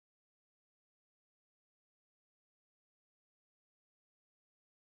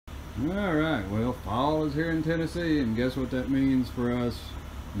Alright, well, fall is here in Tennessee, and guess what that means for us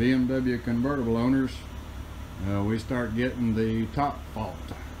BMW convertible owners? We start getting the top fault.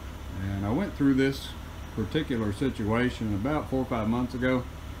 And I went through this particular situation about 4 or 5 months ago.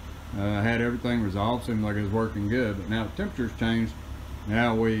 I had everything resolved, seemed like it was working good, but now the temperature's changed.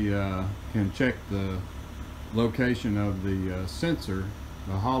 Now we can check the location of the sensor,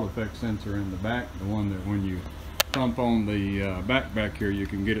 the Hall effect sensor in the back, the one that when you thump on the back here you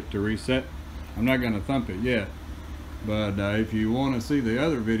can get it to reset. I'm not going to thump it yet, but if you want to see the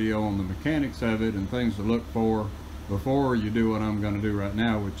other video on the mechanics of it and things to look for before you do what I'm going to do right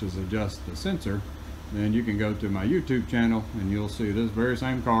now, which is adjust the sensor, then you can go to my YouTube channel and you'll see this very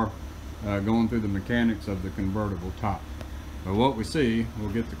same car going through the mechanics of the convertible top. But what we see, we'll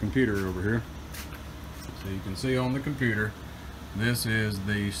get the computer over here so you can see on the computer, this is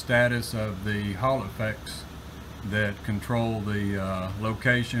the status of the Hall effects that control the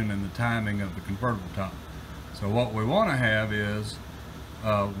location and the timing of the convertible top. So what we want to have is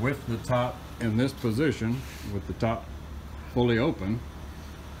with the top in this position, with the top fully open,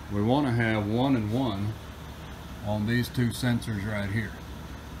 we want to have 1 and 1 on these two sensors right here.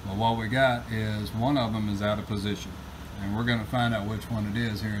 Well, what we got is one of them is out of position, and we're going to find out which one it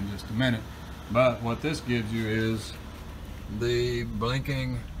is here in just a minute. But what this gives you is the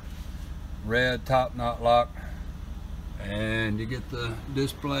blinking red top knot lock, and you get the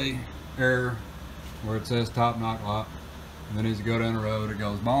display error where it says top knot lock. And then as you go down the road, it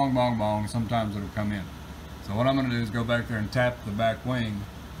goes bong, bong, bong. Sometimes it'll come in. So what I'm going to do is go back there and tap the back wing,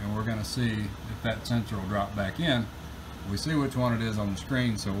 and we're going to see if that sensor will drop back in. We see which one it is on the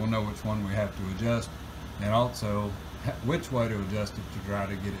screen, so we'll know which one we have to adjust, and also which way to adjust it to try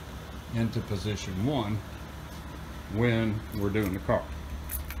to get it into position 1 when we're doing the car.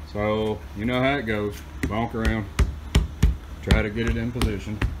 So you know how it goes. Bonk around, try to get it in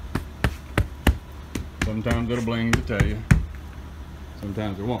position. Sometimes it'll bling to tell you,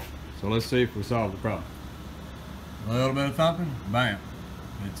 sometimes it won't. So let's see if we solve the problem. A little bit of thumping, bam,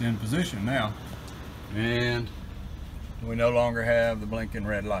 it's in position now, and we no longer have the blinking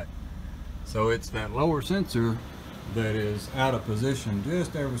red light. So it's that lower sensor that is out of position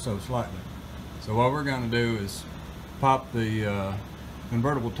just ever so slightly. So what we're going to do is pop the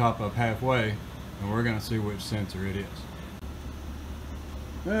convertible top up halfway, and we're going to see which sensor it is.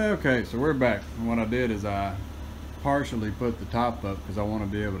 Okay, so we're back, and what I did is I partially put the top up because I want to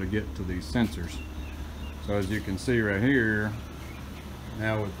be able to get to these sensors. So as you can see right here,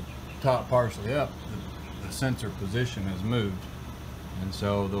 now with the top partially up, the sensor position has moved, and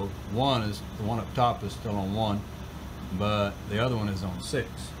so the one up top is still on 1, but the other one is on 6.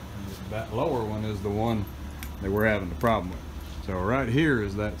 And that lower one is the one that we're having the problem with. So right here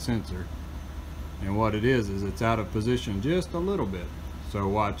is that sensor, and what it is it's out of position just a little bit. So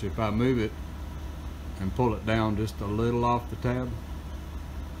watch, if I move it and pull it down just a little off the tab,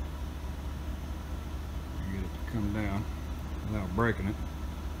 you get it to come down without breaking it,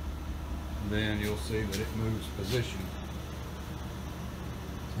 then you'll see that it moves position.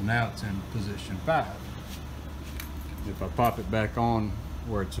 So now it's in position 5. If I pop it back on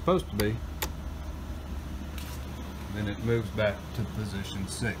where it's supposed to be, then it moves back to position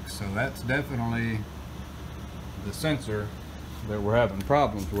 6. So that's definitely the sensor that we're having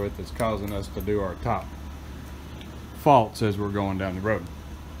problems with that's causing us to do our top faults as we're going down the road.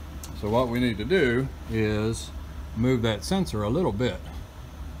 So what we need to do is move that sensor a little bit.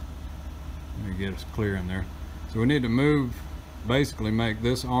 Let me get us clear in there. So we need to move, basically make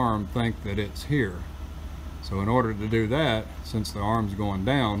this arm think that it's here. So in order to do that, since the arm's going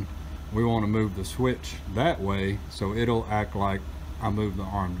down, we want to move the switch that way so it'll act like I move the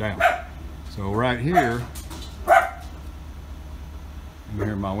arm down. So right here, you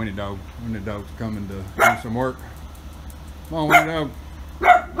hear my Winnie dog. Winnie dog's coming to do some work. Come on, Winnie dog.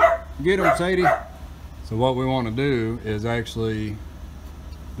 Get him, Sadie. So what we want to do is actually,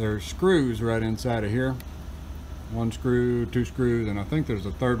 there's screws right inside of here. 1 screw, 2 screws, and I think there's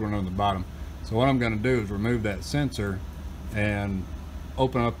a 3rd one on the bottom. So what I'm going to do is remove that sensor and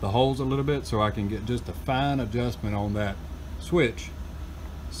open up the holes a little bit so I can get just a fine adjustment on that switch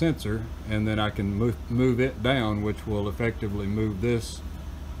sensor, and then I can move it down, which will effectively move this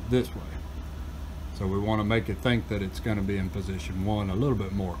way. So we want to make it think that it's going to be in position 1 a little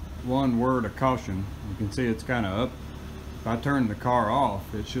bit more. One word of caution, you can see it's kind of up. If I turn the car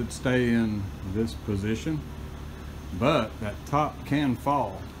off, it should stay in this position, but that top can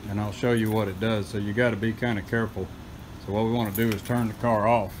fall, and I'll show you what it does. So you got to be kind of careful. So what we want to do is turn the car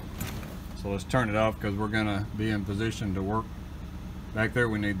off. So let's turn it off because we're going to be in position to work. Back there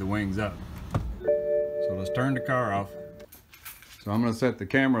we need the wings up. So let's turn the car off. So I'm going to set the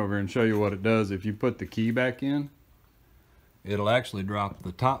camera over and show you what it does. If you put the key back in, it'll actually drop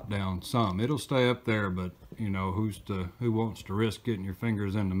the top down some. It'll stay up there, but you know, who wants to risk getting your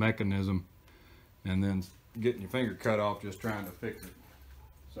fingers in the mechanism and then getting your finger cut off just trying to fix it.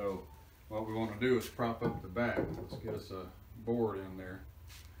 So what we want to do is prop up the back. Let's get us a board in there.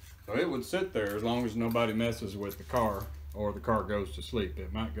 So it would sit there as long as nobody messes with the car or the car goes to sleep.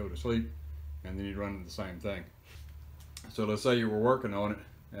 It might go to sleep and then you'd run into the same thing. So let's say you were working on it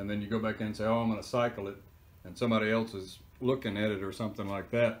and then you go back in and say, oh, I'm going to cycle it, and somebody else is looking at it or something like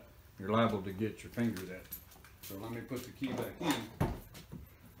that, you're liable to get your fingers at it. So let me put the key back in.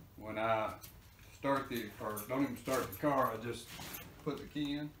 When I start don't even start the car, I just put the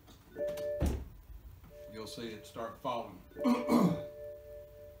key in. You'll see it start falling.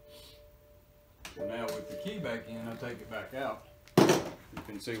 So now with the key back in, I take it back out. You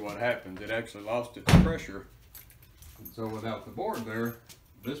can see what happens. It actually lost its pressure. And so without the board there,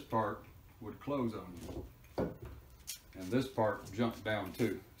 this part would close on you. And this part jumped down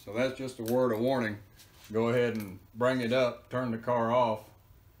too. So that's just a word of warning. Go ahead and bring it up, turn the car off,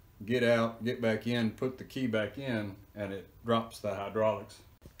 get out, get back in, put the key back in, and it drops the hydraulics.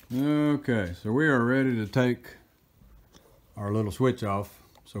 Okay, so we are ready to take our little switch off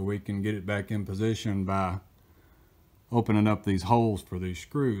so we can get it back in position by opening up these holes for these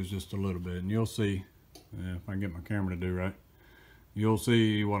screws just a little bit. And you'll see, if I can get my camera to do right, you'll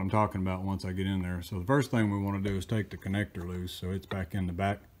see what I'm talking about once I get in there. So the first thing we want to do is take the connector loose so it's back in the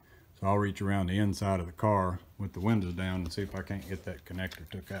back. So I'll reach around the inside of the car with the windows down and see if I can't get that connector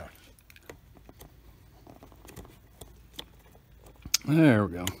took out. There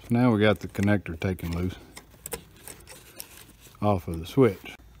we go. So now we got the connector taken loose off of the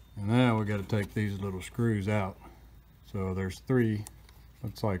switch. And now we got to take these little screws out. So there's three,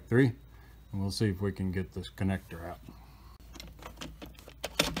 looks like three, and we'll see if we can get this connector out.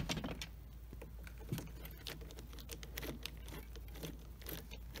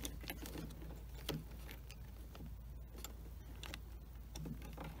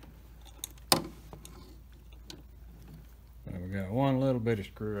 We got one little bitty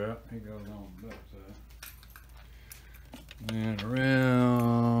screw out. He goes on the back side. And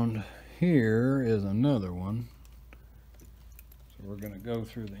around here is another one. So we're going to go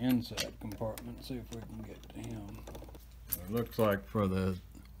through the inside compartment and see if we can get to him. So it looks like for the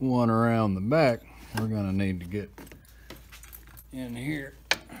one around the back, we're going to need to get in here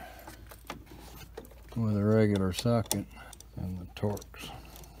with a regular socket and the Torx.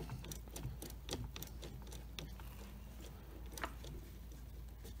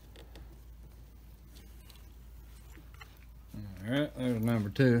 Alright, there's number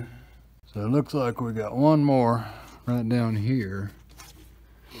two. So it looks like we got one more right down here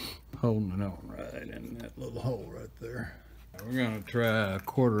holding it on right in that little hole right there. We're going to try a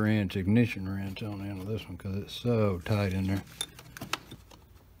 1/4 inch ignition wrench on the end of this one because it's so tight in there.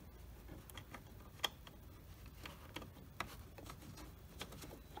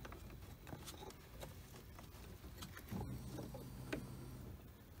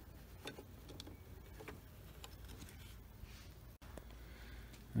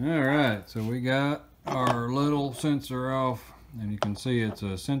 Alright, so we got our little sensor off, and you can see it's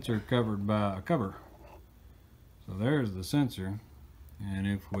a sensor covered by a cover. So there's the sensor, and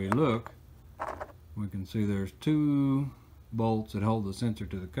if we look, we can see there's two bolts that hold the sensor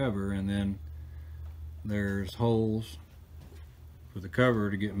to the cover, and then there's holes for the cover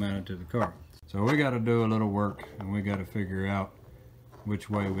to get mounted to the car. So we got to do a little work, and we got to figure out which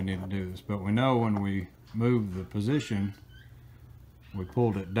way we need to do this. But we know when we move the position, we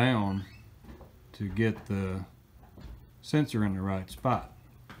pulled it down to get the sensor in the right spot,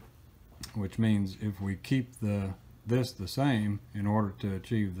 which means if we keep this the same in order to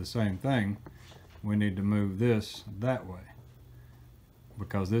achieve the same thing, we need to move this that way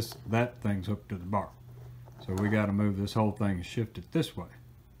because that thing's hooked to the bar. So we got to move this whole thing and shift it this way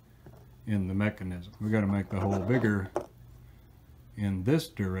in the mechanism. We got to make the hole bigger in this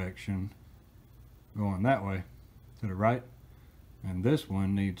direction, going that way to the right. And this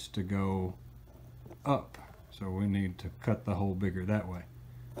one needs to go up. So we need to cut the hole bigger that way.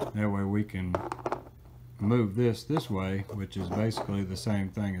 That way we can move this way, which is basically the same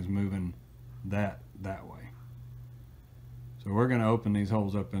thing as moving that way. So we're going to open these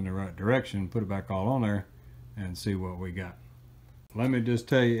holes up in the right direction, put it back all on there, and see what we got. Let me just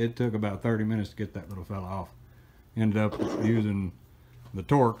tell you, it took about 30 minutes to get that little fella off. Ended up using the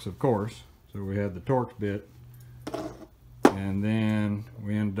Torx, of course. So we had the Torx bit. And then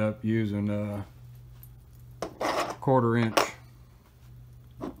we ended up using a 1/4 inch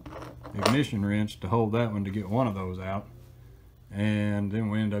ignition wrench to hold that one to get one of those out. and then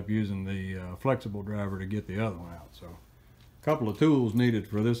we end up using the flexible driver to get the other one out. So a couple of tools needed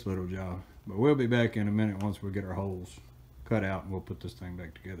for this little job, but we'll be back in a minute once we get our holes cut out and we'll put this thing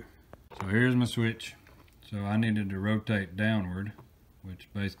back together. So here's my switch. So I needed to rotate downward, which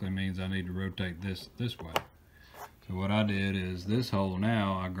basically means I need to rotate this way. So what I did is this hole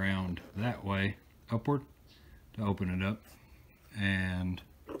now I ground that way upward to open it up, and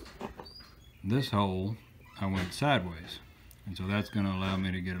this hole I went sideways, and so that's going to allow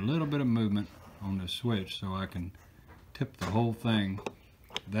me to get a little bit of movement on this switch so I can tip the whole thing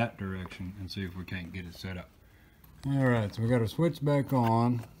that direction and see if we can't get it set up. Alright, so we got our switch back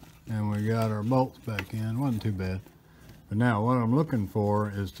on and we got our bolts back in. Wasn't too bad. But now what I'm looking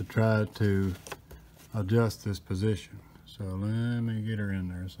for is to try to adjust this position. So let me get her in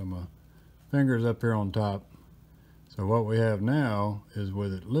there. So my finger's up here on top. So what we have now is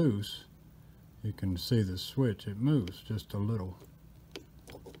with it loose, you can see the switch, it moves just a little.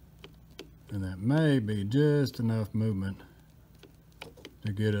 And that may be just enough movement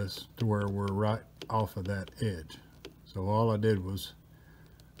to get us to where we're right off of that edge. So all I did was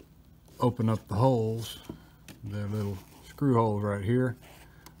open up the holes, the little screw holes right here.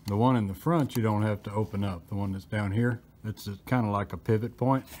 The one in the front you don't have to open up. The one that's down here, it's kind of like a pivot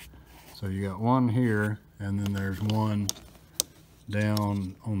point. So you got one here, and then there's one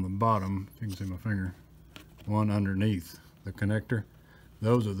down on the bottom, if you can see my finger, one underneath the connector.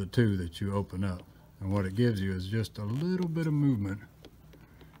 Those are the two that you open up. And what it gives you is just a little bit of movement.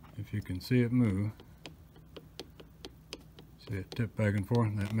 If you can see it move. See it tip back and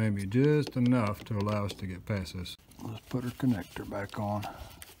forth. That may be just enough to allow us to get past this. Let's put our connector back on.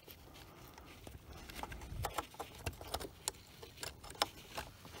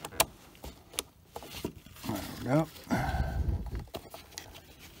 There we go.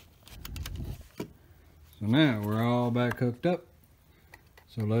 So now we're all back hooked up.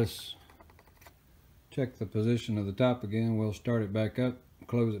 So let's check the position of the top again. We'll start it back up,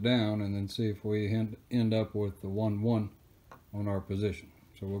 close it down, and then see if we end up with the 1-1 on our position.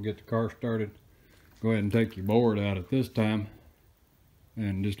 So we'll get the car started. Go ahead and take your board out at this time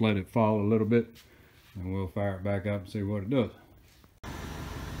and just let it fall a little bit, and we'll fire it back up and see what it does.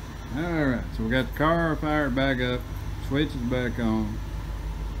 Alright, so we got the car fired back up, switch is back on.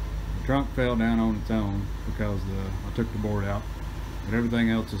 The trunk fell down on its own because I took the board out, but everything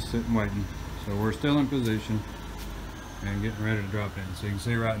else is sitting waiting. So we're still in position and getting ready to drop in. So you can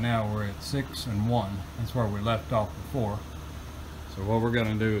see right now we're at 6 and 1. That's where we left off before. So what we're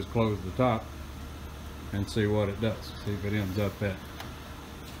going to do is close the top and see what it does. See if it ends up at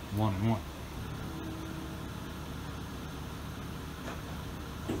 1 and 1.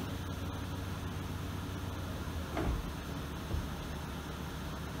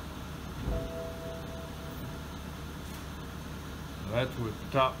 So that's with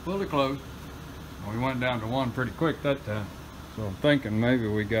the top fully closed. We went down to 1 pretty quick that time. So I'm thinking maybe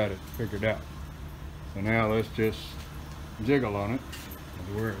we got it figured out. So now let's just jiggle on it.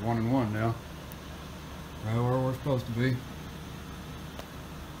 We're at 1 and 1 now. Right where we're supposed to be.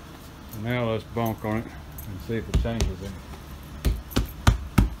 So now let's bonk on it and see if it changes it.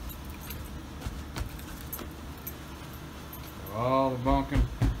 So all the bonking,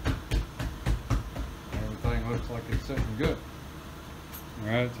 everything looks like it's sitting good.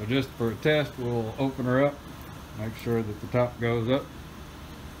 Alright, so just for a test, we'll open her up, make sure that the top goes up,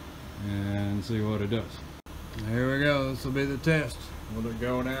 and see what it does. Here we go, this will be the test. Will it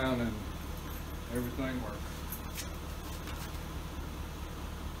go down and everything work?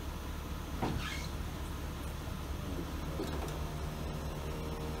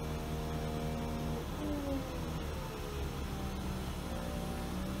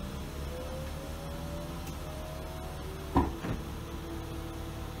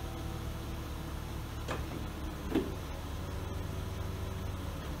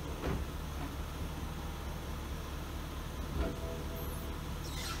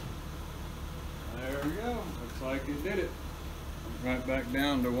 There we go. Looks like it did it. Right back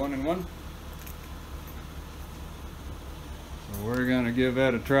down to 1 and 1. So we're going to give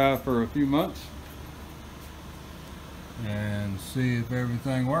that a try for a few months and see if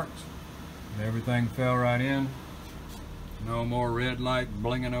everything works. If everything fell right in. No more red light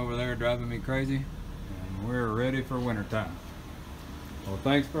blinging over there driving me crazy. And we're ready for winter time. Well,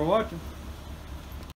 thanks for watching.